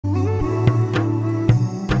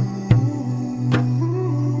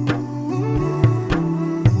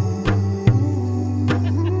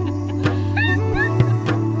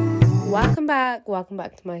welcome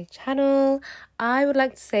back to my channel. I would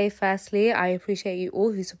like to say firstly, I appreciate you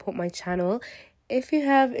all who support my channel. If you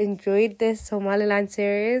have enjoyed this Somaliland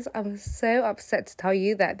series, I'm so upset to tell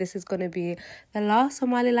you that this is going to be the last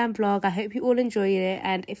Somaliland vlog. I hope you all enjoyed it,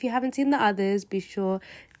 and if you haven't seen the others, be sure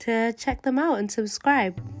to check them out and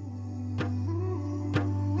subscribe.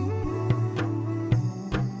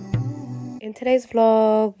 In today's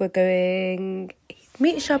vlog, we're going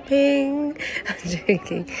meat shopping. I'm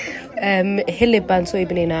joking. Hilib baan soo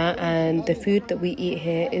iibinaynaa, and the food that we eat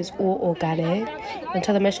here is all organic.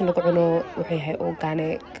 Cuntada meesha lagu cuno wuxuu yahay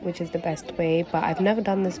organic, which is the best way, but I've never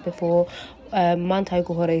done this before. Maanta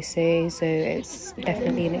igu horeysay, so it's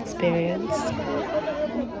definitely an experience.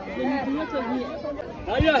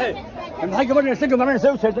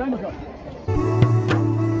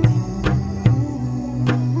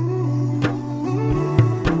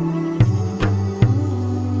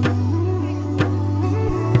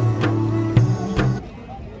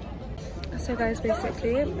 So guys,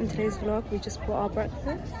 basically in today's vlog we just bought our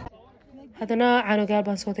breakfast.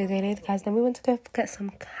 Guys, then we went to go get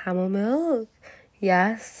some camel milk.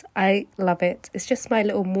 Yes, I love it. It's just my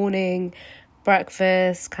little morning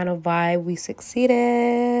breakfast kind of vibe. We succeeded,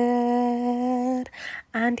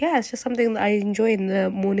 and yeah, it's just something that I enjoy in the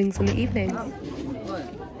mornings and the evenings.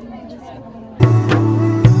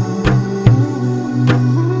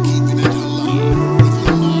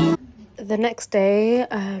 The next day,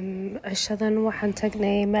 Ashadan waxaan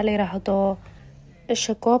tagnay meel yiraahdo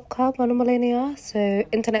Isha Goobka baan u maleynayaa. So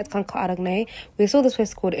internet kan ka aragnay. We saw this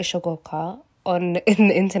place called Isha Goobka in the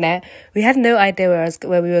internet. We had no idea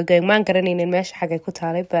where we were going. Maan garanaynin meesha xagay ku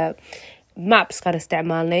taalay, but maps kan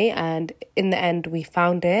isticmaalnay, and in the end we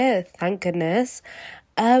found it. Thank goodness.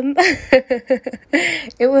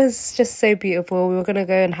 It was just so beautiful. We were gonna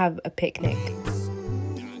go and have a picnic.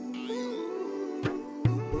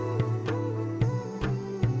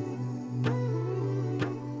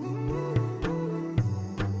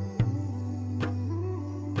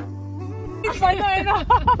 I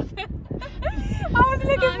was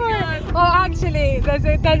looking for it. Oh, actually, there's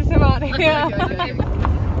some out here.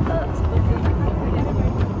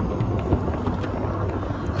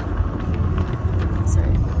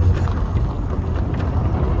 Sorry.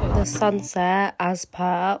 The sunset, as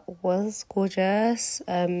per, was gorgeous.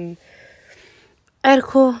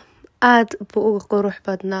 Ayrku aad buu uga qurux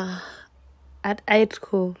badnaa.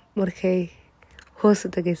 Ayrku markay hoos u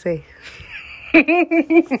degaysay.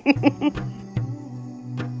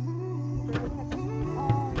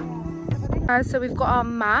 So we've got our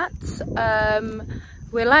mats.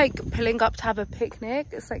 We're like pulling up to have a picnic.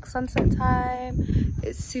 It's like sunset time.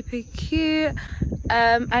 It's super cute.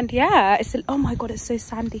 And yeah, oh my god, it's so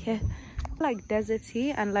sandy here. Like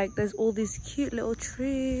deserty, and like there's all these cute little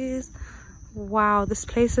trees. Wow, this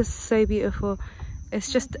place is so beautiful.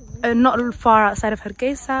 It's just not far outside of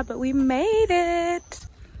HARGEISA, but we made it.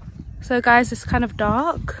 So guys, it's kind of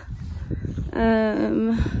dark. What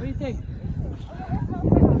do you think?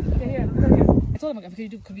 Here. I told him, could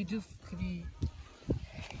we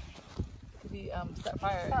start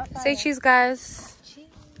fire? Say cheese, guys. Cheese.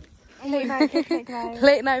 Late night picnic, guys.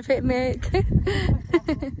 Late night picnic.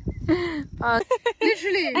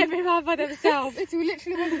 Literally. Everyone by themselves. It's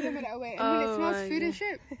literally 1 kilometer away. And when it smells food and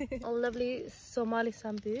shit. A lovely Somali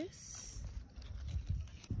sambus.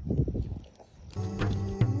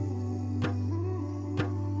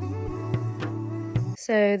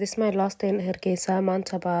 So this is my last day in HARGEISA.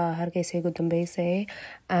 Maanta baa HARGEISA igu dambeysay,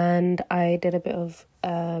 and I did a bit of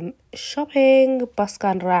shopping.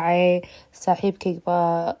 Baskaan raacay. Saaxiibkayga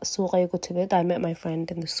baa suuqa igu timid. I met my friend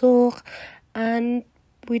in the suuq, and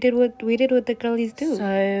we did what the girlies do.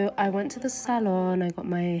 So I went to the salon. I got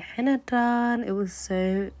my henna done. It was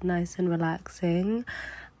so nice and relaxing.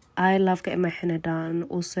 I love getting my henna done.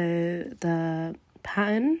 Also the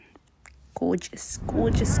pattern, gorgeous.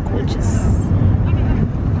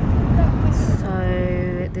 So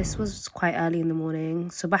this was quite early in the morning.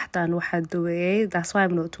 Subaxdan waxaa duway. That's why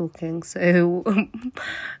I'm not talking. So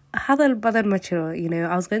hadal badan ma jiro, you know.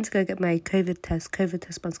 I was going to go get my COVID test baan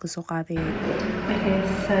iska soo qaaday. Okay,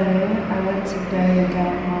 so I went to go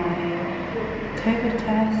get my COVID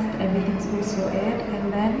test. Everything's all sorted,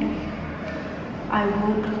 and then I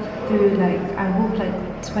walked like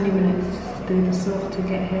 20 minutes through the souk to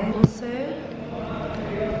get here. Also,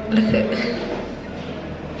 look at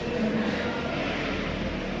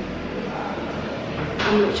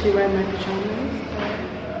I'm literally wearing my pajamas.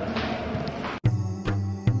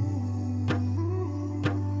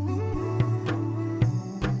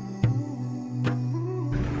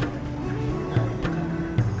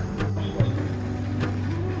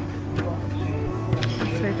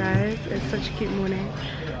 So guys, it's such cute morning.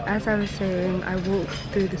 As I was saying, I walked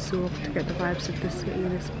through the souk to get the vibes of the city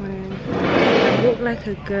this morning. I walked like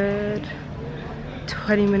a good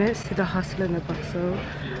 20 minutes to the hustle and the bustle.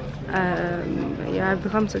 Yeah, I've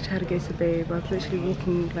become such a Hargeisa babe. I was literally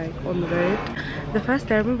walking like on the road. The first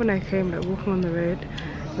day I remember when I came, like walking on the road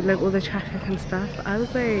with like all the traffic and stuff, I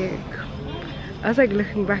was like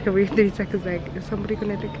looking back every 3 seconds like, is somebody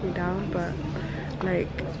gonna look me down? But like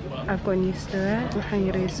I've gotten used to it. waxaan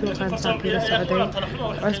yaray suuqaan saakii la socday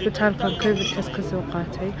hospitaalkan covid test ka soo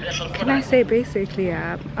qaatay. Can I say basically, I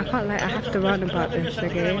can't lie, I have to rant about this,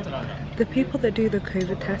 okay? The people that do the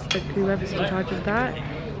covid test, like whoever's in charge of that,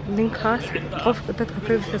 ninkaas qofka dadka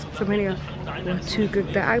covid test ka sameynaya waa too good.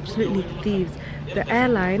 They're absolutely thieves. The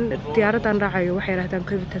airline diyaaradan raacayo waxay yiraahdaan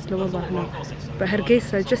covid test lama baahno, but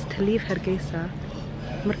Hargeisa, just to leave Hargeisa,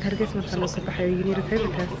 marka Hargeisa marka loo soo baxayo, you need a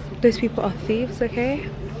covid test. Those people are thieves, okay?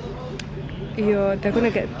 They're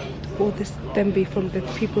gonna get all this dembi from the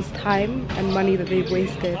people's time and money that they've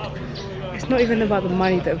wasted. It's not even about the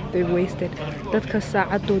money that they've wasted. Dadka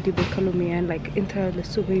saacadoodii bay ka lumiyeen, like inta la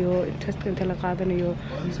sugayo, testka inta la qaadanayo,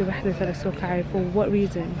 subaxda la soo kacay. For what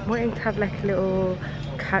reason? Wanting to have like a little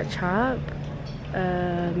catch up,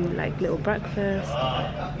 like little breakfast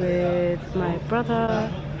with my brother.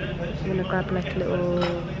 I'm gonna grab like a little,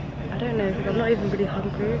 I don't know, because I'm not even really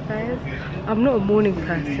hungry, guys. I'm not a morning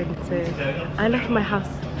person, so I left my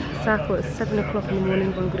house circle at 7 o'clock in the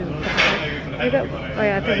morning. Oh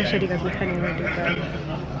yeah, I think I showed you guys my pen already, but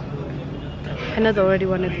I know they already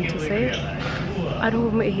wanted them to say it. I don't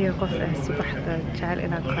want to hear subaxda jecel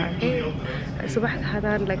inaan kaco. Subaxda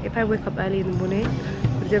hadaan, like if I wake up early in the morning,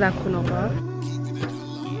 hurdadaan ku noqdaa.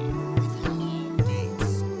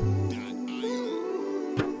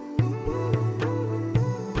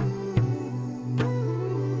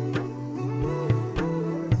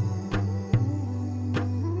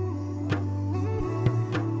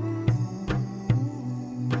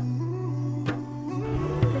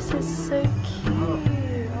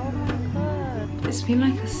 It's been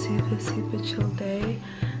like a super chill day.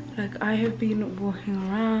 Like I have been walking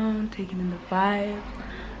around, taking in the vibe.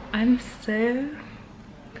 I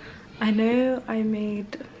know I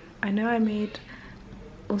made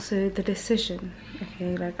also the decision,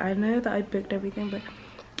 okay? Like I know that I booked everything, but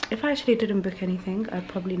if I actually didn't book anything, I'd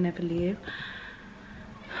probably never leave.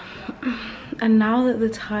 And now that the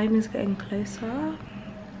time is getting closer,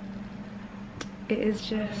 it is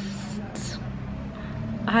just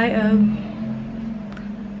I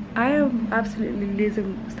am absolutely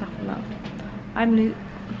losing stuff in love. I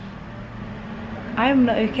am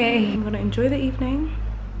not okay. I'm gonna enjoy the evening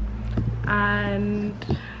and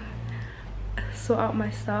sort out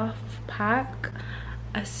my stuff, pack.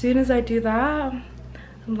 As soon as I do that,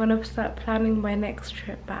 I'm gonna start planning my next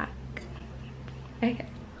trip back. Okay.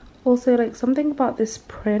 Also, like something about this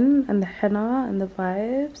print and the henna and the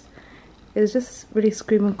vibes is just really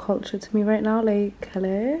screaming culture to me right now. Like,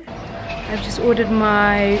 hello. I've just ordered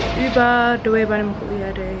my Uber.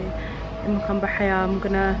 I'm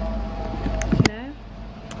gonna, you know,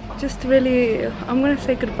 just really, I'm gonna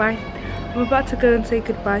say goodbye. I'm about to go and say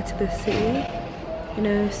goodbye to the city. You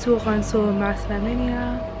know, Suran so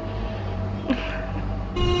Maslamania.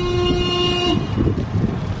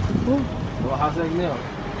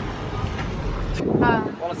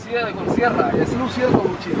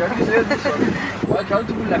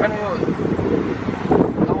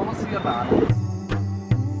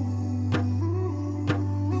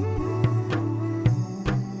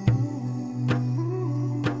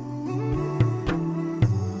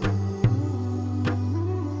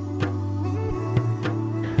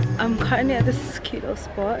 I'm currently at this cute little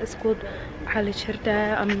spot. It's called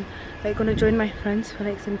Halachirda. I'm like gonna join my friends for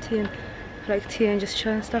like some tea and just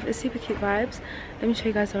chill and stuff. It's super cute vibes. Let me show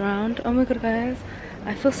you guys around. Oh my god, guys,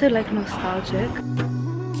 I feel so like nostalgic.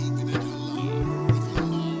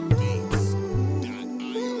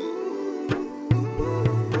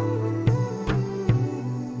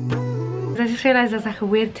 I just realized there's like a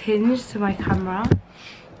weird tinge to my camera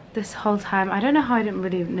this whole time. I don't know how I didn't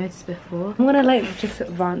really notice before. I'm gonna like just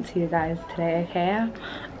rant to you guys today, okay?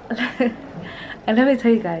 And let me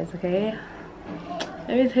tell you guys, okay?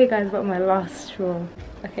 Let me tell you guys about my last straw.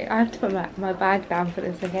 Okay, I have to put my bag down for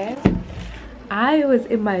this, okay? I was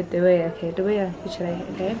in my doorway, okay? Doorway,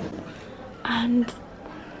 okay? And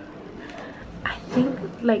I think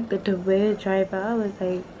like the doorway driver was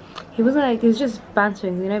like, he was just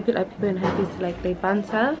bantering, you know, like people in Hargeisa, like they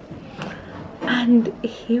banter. And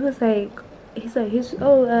he was like, so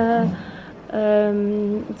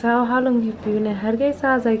how long have you been in Hargeisa?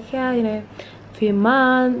 I was like, yeah, you know, a few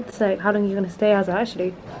months. Like, how long are you gonna stay? I was like,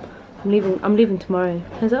 actually, I'm leaving tomorrow.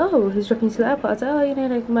 I was like, oh, who's dropping you to the airport? I was like, oh, you know,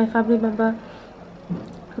 like my family member.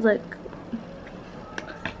 I was like,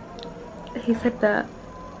 he said that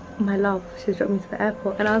my love, she's dropped me to the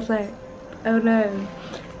airport. And I was like, oh no,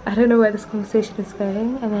 I don't know where this conversation is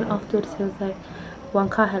going. And then afterwards he was like,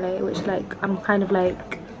 Wankahele, which like, I'm kind of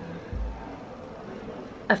like,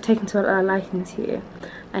 I've taken to a liking to you.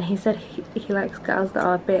 And he said he likes girls that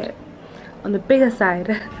are a bit on the bigger side.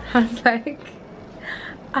 I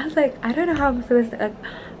was like, I don't know how I'm supposed to, like,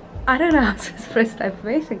 I don't know how I'm supposed to express that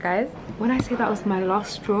information, guys. When I say that was my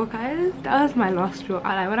last straw, guys, that was my last straw.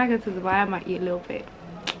 Like, when I go to Dubai, I might eat a little bit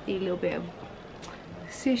of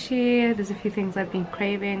sushi. There's a few things I've been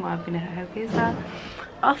craving while I've been at HARGEISA.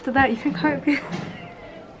 After that, you think I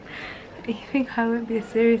won't be a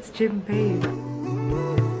serious gym babe?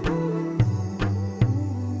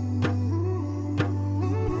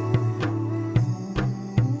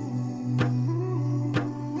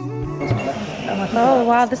 Oh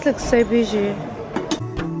wow, this looks so bougie.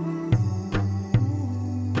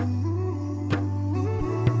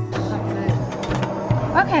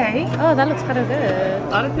 Okay. Oh, that looks kind of good.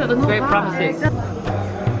 Honestly, that looks very promising.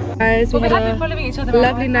 Guys, we We had have been a following each other.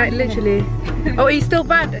 lovely night, literally. Oh, are you still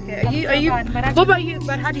bad? Okay. Are you? What about you?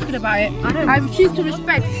 But how do you feel about it? I choose to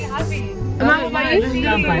respect. Am I about you?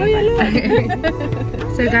 Oh,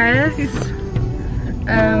 yeah, so guys,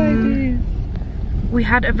 we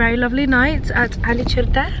had a very lovely night at Ali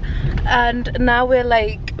Chirda, and now we're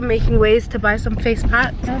like making ways to buy some face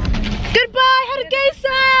packs. Goodbye,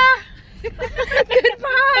 HARGEISA!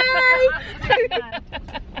 Goodbye!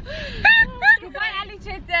 Goodbye, Ali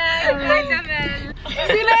Chidda. Goodbye, Nabil.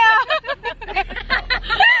 See you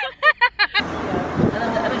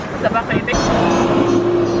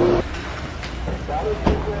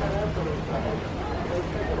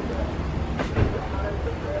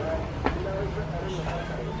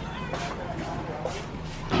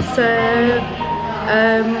So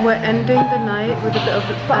we're ending the night with a bit of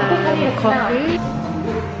coffee.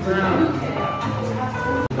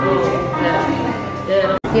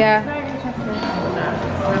 Yeah.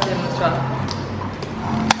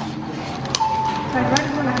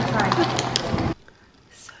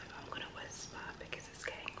 So I'm gonna whisper because it's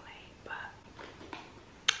getting late, but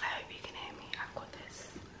I hope you can hear me. I've got this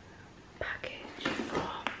package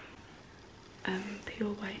from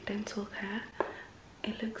Pure White Dental Care.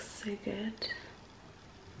 It looks so good.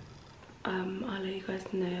 I'll let you guys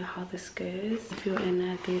know how this goes. If you're in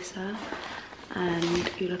HARGEISA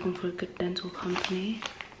and you're looking for a good dental company,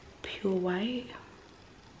 Pure White.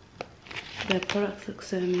 Their products look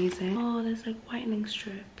so amazing. Oh, there's like whitening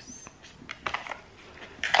strips.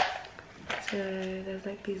 So there's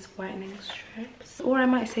like these whitening strips. Or I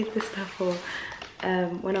might save this stuff for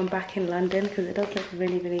when I'm back in London, because it does look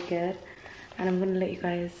really, really good. And I'm gonna let you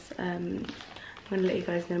guys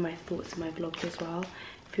know my thoughts in my vlog as well.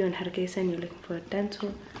 If you're in HARGEISA and you're looking for a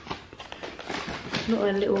dental, not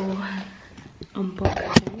a little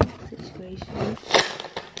unboxing situation.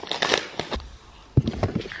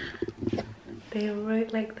 They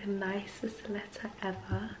wrote like the nicest letter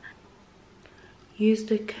ever. Use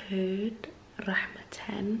the code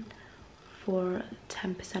RAHMA10 for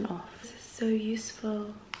 10% off. This is so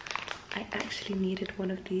useful. I actually needed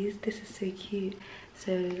one of these. This is so cute.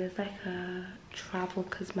 So there's like a travel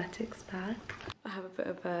cosmetics bag. I have a bit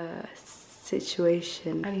of a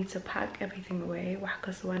situation. I need to pack everything away.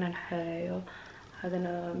 Wahkaswan hayo.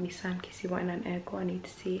 Hadana misan kisi wainan ego. I need to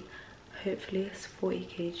see. Hopefully it's 40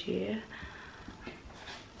 kg.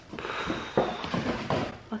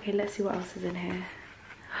 Okay, let's see what else is in here.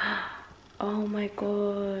 Oh my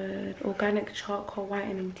god, organic charcoal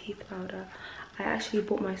whitening teeth powder. I actually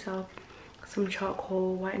bought myself some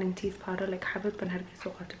charcoal whitening teeth powder, like Habib and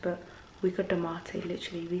HARGEISA, but we got Damate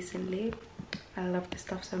literally recently. I love this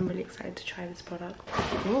stuff, so I'm really excited to try this product.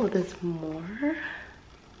 Oh, there's more.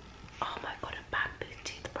 Oh my god, a bamboo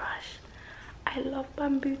toothbrush. I love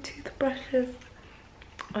bamboo toothbrushes,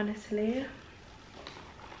 honestly.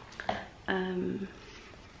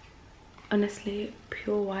 Honestly,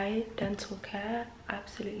 Pure White Dental Care,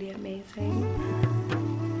 absolutely amazing.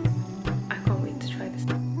 I can't wait to try this.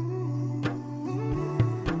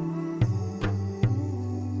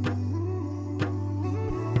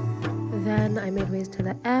 Then I made ways to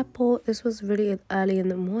the airport. This was really early in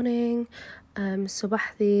the morning.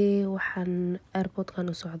 صباحدي وحن airport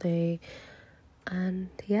كانوا سعودي. And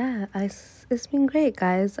yeah, it's been great,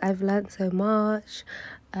 guys. I've learned so much.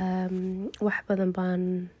 واحد بدن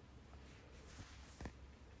بان.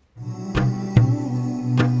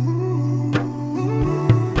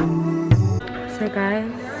 So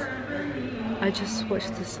guys, I just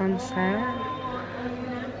watched the sunset.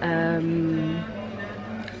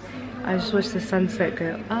 I just watched the sunset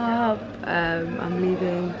go up. I'm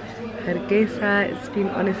leaving HARGEISA. It's been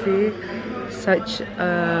honestly such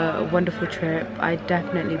a wonderful trip. I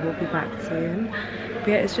definitely will be back soon. But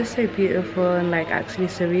yeah, it's just so beautiful and like actually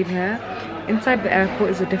serene here. Inside the airport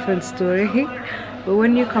is a different story. But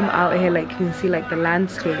when you come out here, like you can see like the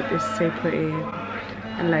landscape is so pretty.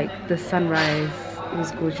 And like the sunrise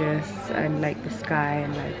was gorgeous, and like the sky,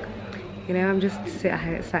 and like, you know, I'm just sat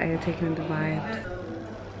here taking in the vibes.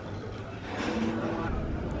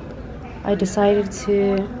 I decided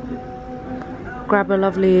to grab a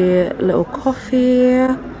lovely little coffee,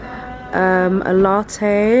 a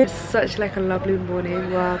latte. It's such like a lovely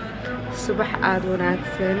morning. Well, subah aad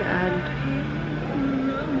wanaagsan, and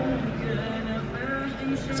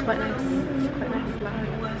it's quite nice.